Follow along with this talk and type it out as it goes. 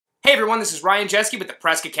everyone, this is Ryan Jeske with the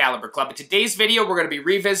Prescott Caliber Club. In today's video, we're going to be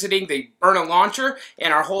revisiting the Byrna launcher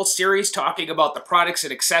and our whole series talking about the products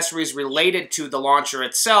and accessories related to the launcher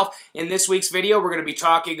itself. In this week's video, we're going to be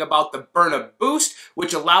talking about the Byrna Boost,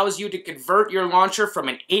 which allows you to convert your launcher from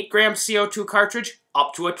an 8-gram CO2 cartridge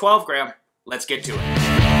up to a 12-gram. Let's get to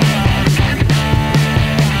it.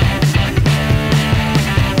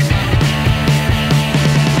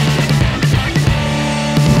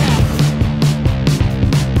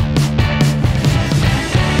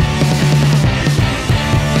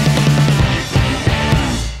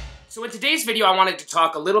 So in today's video, I wanted to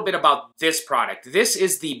talk a little bit about this product. This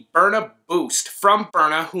is the Byrna Boost from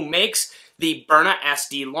Byrna, who makes the Byrna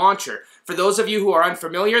SD Launcher. For those of you who are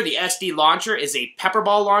unfamiliar, the SD Launcher is a pepper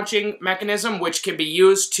ball launching mechanism which can be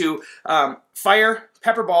used to fire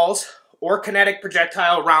pepper balls or kinetic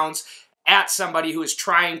projectile rounds at somebody who is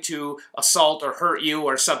trying to assault or hurt you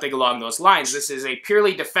or something along those lines. This is a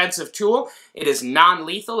purely defensive tool. It is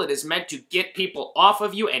non-lethal. It is meant to get people off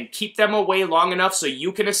of you and keep them away long enough so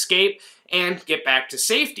you can escape and get back to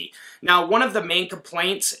safety. Now, one of the main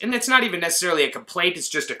complaints, and it's not even necessarily a complaint, it's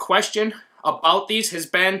just a question about these, has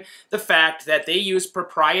been the fact that they use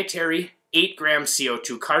proprietary 8-gram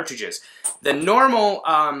CO2 cartridges. The normal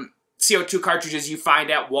CO2 cartridges you find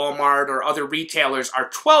at Walmart or other retailers are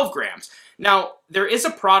 12 grams. Now, there is a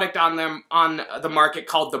product on the market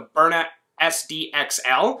called the Byrna SD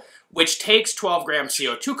XL, which takes 12-gram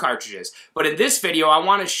CO2 cartridges. But in this video, I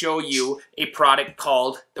want to show you a product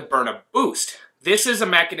called the Byrna Boost. This is a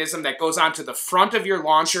mechanism that goes onto the front of your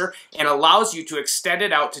launcher and allows you to extend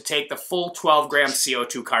it out to take the full 12-gram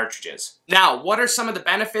CO2 cartridges. Now, what are some of the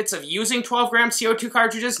benefits of using 12-gram CO2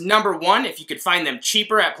 cartridges? Number one, if you could find them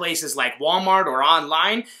cheaper at places like Walmart or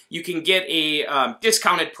online, you can get a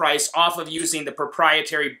discounted price off of using the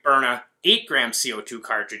proprietary Byrna 8-gram CO2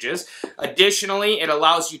 cartridges. Additionally, it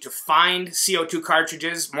allows you to find CO2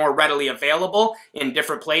 cartridges more readily available in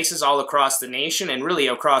different places all across the nation and really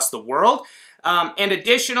across the world. And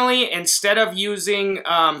additionally, instead of using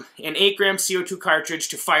an 8-gram CO2 cartridge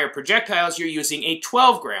to fire projectiles, you're using a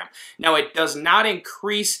 12-gram. Now, it does not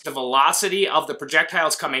increase the velocity of the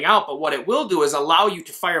projectiles coming out, but what it will do is allow you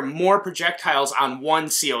to fire more projectiles on one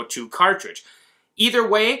CO2 cartridge. Either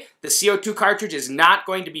way, the CO2 cartridge is not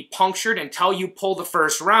going to be punctured until you pull the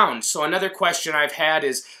first round. So another question I've had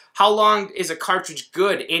is, how long is a cartridge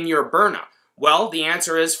good in your Byrna? Well, the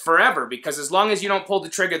answer is forever, because as long as you don't pull the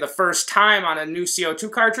trigger the first time on a new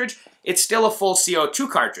CO2 cartridge, it's still a full CO2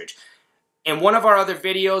 cartridge. In one of our other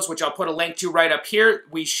videos, which I'll put a link to right up here,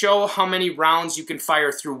 we show how many rounds you can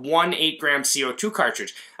fire through one 8-gram CO2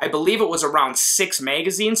 cartridge. I believe it was around 6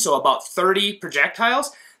 magazines, so about 30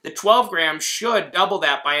 projectiles. The 12-gram should double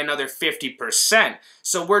that by another 50%.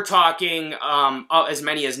 So we're talking as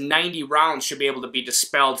many as 90 rounds should be able to be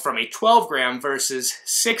dispelled from a 12-gram versus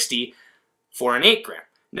 60 for an 8-gram.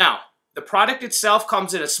 Now, the product itself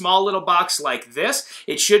comes in a small little box like this.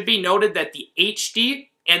 It should be noted that the HD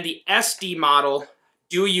and the SD model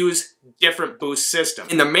do use different boost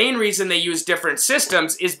systems. And the main reason they use different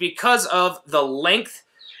systems is because of the length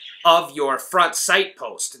of your front sight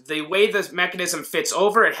post. The way the mechanism fits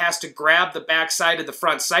over, it has to grab the back side of the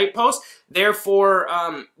front sight post. Therefore,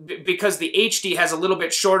 because the HD has a little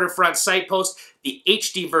bit shorter front sight post, the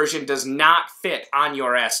HD version does not fit on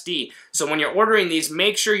your SD. So when you're ordering these,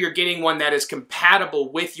 make sure you're getting one that is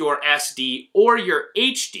compatible with your SD or your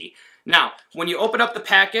HD. Now, when you open up the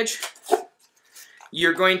package,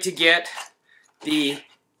 you're going to get the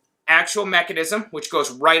actual mechanism, which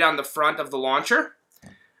goes right on the front of the launcher.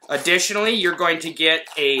 Additionally, you're going to get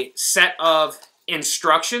a set of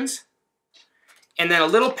instructions and then a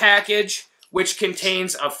little package which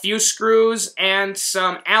contains a few screws and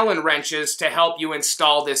some Allen wrenches to help you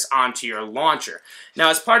install this onto your launcher. Now,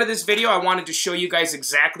 as part of this video, I wanted to show you guys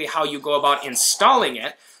exactly how you go about installing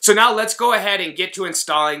it. So now let's go ahead and get to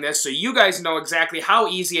installing this so you guys know exactly how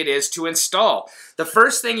easy it is to install. The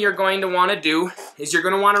first thing you're going to want to do is you're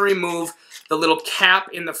going to want to remove the little cap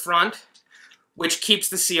in the front, which keeps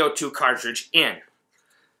the CO2 cartridge in.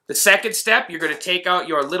 The second step, you're going to take out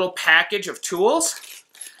your little package of tools,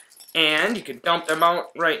 and you can dump them out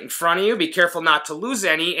right in front of you. Be careful not to lose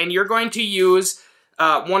any, and you're going to use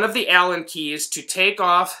one of the Allen keys to take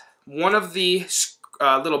off one of the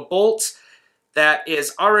little bolts that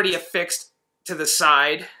is already affixed to the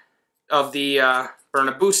side of the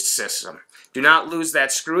Byrna Boost system. Do not lose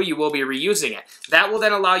that screw. You will be reusing it. That will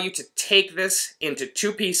then allow you to take this into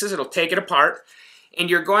two pieces. It'll take it apart. And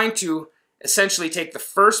you're going to essentially take the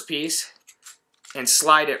first piece and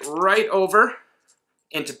slide it right over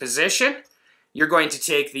into position. You're going to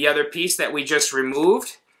take the other piece that we just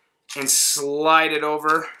removed and slide it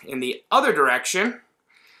over in the other direction.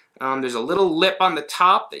 There's a little lip on the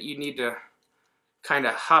top that you need to kind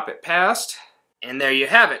of hop it past. And there you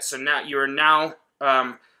have it. So now you are now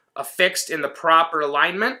affixed in the proper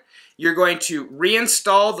alignment. You're going to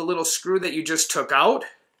reinstall the little screw that you just took out.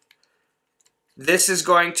 This is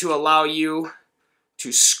going to allow you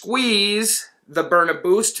to squeeze the Byrna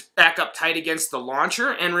Boost back up tight against the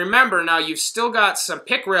launcher. And remember, now you've still got some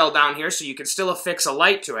pick rail down here, so you can still affix a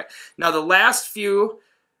light to it. Now the last few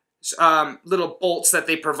little bolts that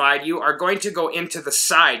they provide you are going to go into the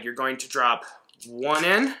side. You're going to drop 1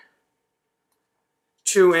 in,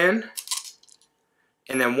 2 in,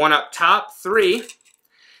 and then 1 up top, 3.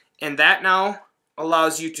 And that now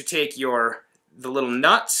allows you to take the little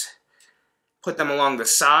nuts, put them along the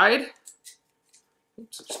side.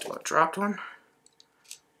 Oops, I just about dropped one.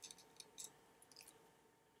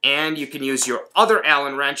 And you can use your other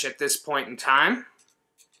Allen wrench at this point in time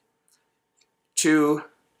to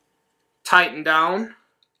tighten down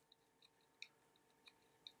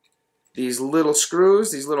these little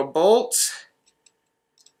screws, these little bolts.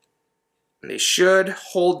 And they should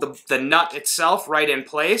hold the nut itself right in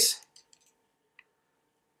place.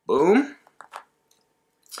 Boom.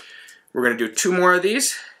 We're going to do 2 more of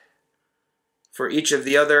these for each of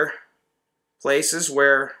the other places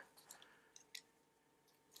where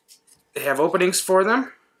they have openings for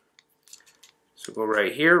them. So go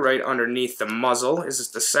right here, right underneath the muzzle. Is this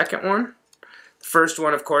the second one? The first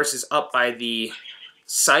one, of course, is up by the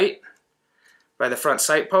sight, by the front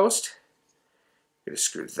sight post. You're going to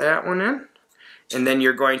screw that one in. And then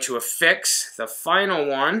you're going to affix the final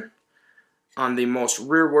one on the most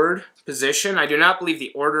rearward position. I do not believe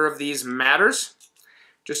the order of these matters,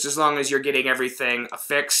 just as long as you're getting everything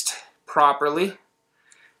affixed properly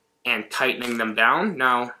and tightening them down.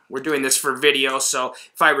 Now, we're doing this for video, so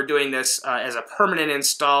if I were doing this as a permanent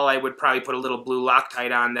install, I would probably put a little blue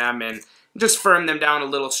Loctite on them and just firm them down a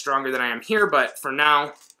little stronger than I am here, but for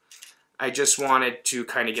now, I just wanted to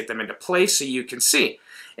kind of get them into place so you can see.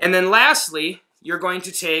 And then lastly, you're going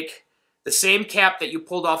to take the same cap that you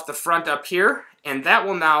pulled off the front up here, and that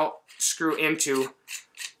will now screw into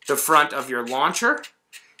the front of your launcher.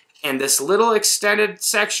 And this little extended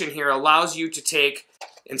section here allows you to take,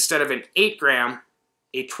 instead of an 8 gram,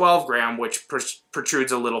 a 12 gram, which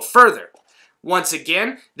protrudes a little further. Once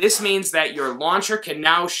again, this means that your launcher can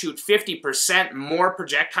now shoot 50% more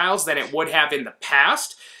projectiles than it would have in the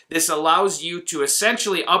past. This allows you to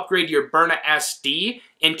essentially upgrade your Byrna SD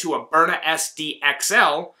into a Byrna SD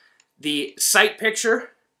XL. The sight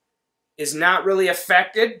picture is not really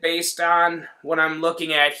affected based on what I'm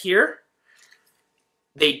looking at here.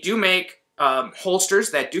 They do make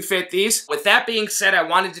holsters that do fit these. With that being said, I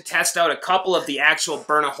wanted to test out a couple of the actual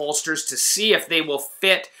Byrna holsters to see if they will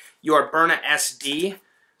fit your Byrna SD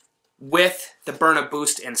with the Byrna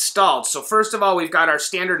Boost installed. So first of all, we've got our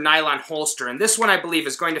standard nylon holster, and this one I believe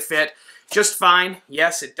is going to fit just fine.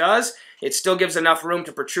 Yes, it does. It still gives enough room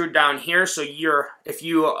to protrude down here, so if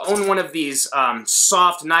you own one of these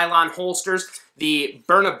soft nylon holsters, the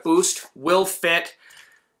Byrna Boost will fit.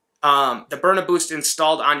 The Byrna Boost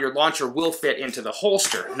installed on your launcher will fit into the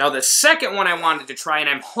holster. Now the second one I wanted to try, and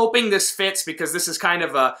I'm hoping this fits because this is kind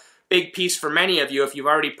of a big piece for many of you if you've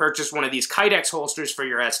already purchased one of these Kydex holsters for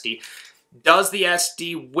your SD. Does the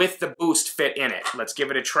SD with the Boost fit in it? Let's give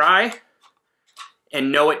it a try.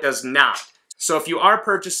 And no, it does not. So if you are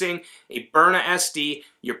purchasing a Byrna SD,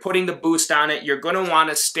 you're putting the Boost on it, you're going to want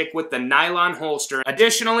to stick with the nylon holster.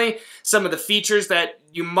 Additionally, some of the features that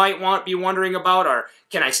you might be wondering about are,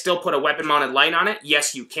 can I still put a weapon-mounted light on it?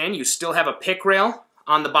 Yes, you can. You still have a pick rail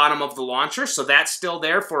on the bottom of the launcher, so that's still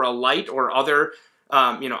there for a light or other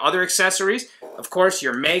other accessories. Of course,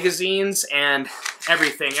 your magazines and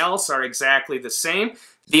everything else are exactly the same.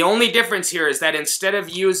 The only difference here is that instead of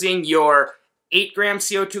using your 8 gram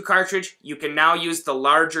CO2 cartridge, you can now use the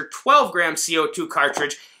larger 12 gram CO2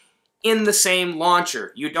 cartridge in the same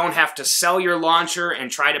launcher. You don't have to sell your launcher and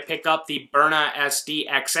try to pick up the Byrna SD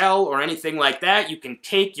XL or anything like that. You can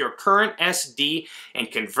take your current SD and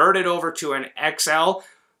convert it over to an XL,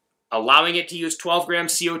 allowing it to use 12 gram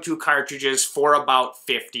CO2 cartridges for about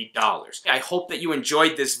 $50. I hope that you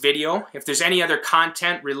enjoyed this video. If there's any other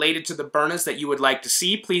content related to the Byrnas that you would like to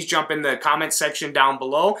see, please jump in the comment section down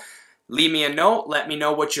below. Leave me a note, let me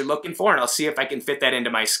know what you're looking for, and I'll see if I can fit that into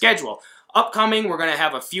my schedule. Upcoming, we're going to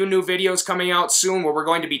have a few new videos coming out soon where we're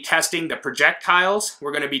going to be testing the projectiles.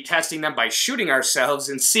 We're going to be testing them by shooting ourselves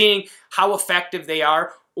and seeing how effective they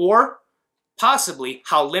are, or possibly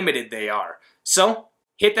how limited they are. So,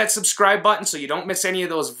 hit that subscribe button so you don't miss any of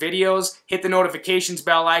those videos. Hit the notifications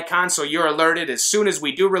bell icon so you're alerted as soon as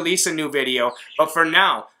we do release a new video. But for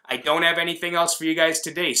now, I don't have anything else for you guys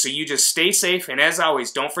today, so you just stay safe, and as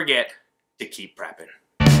always, don't forget to keep prepping.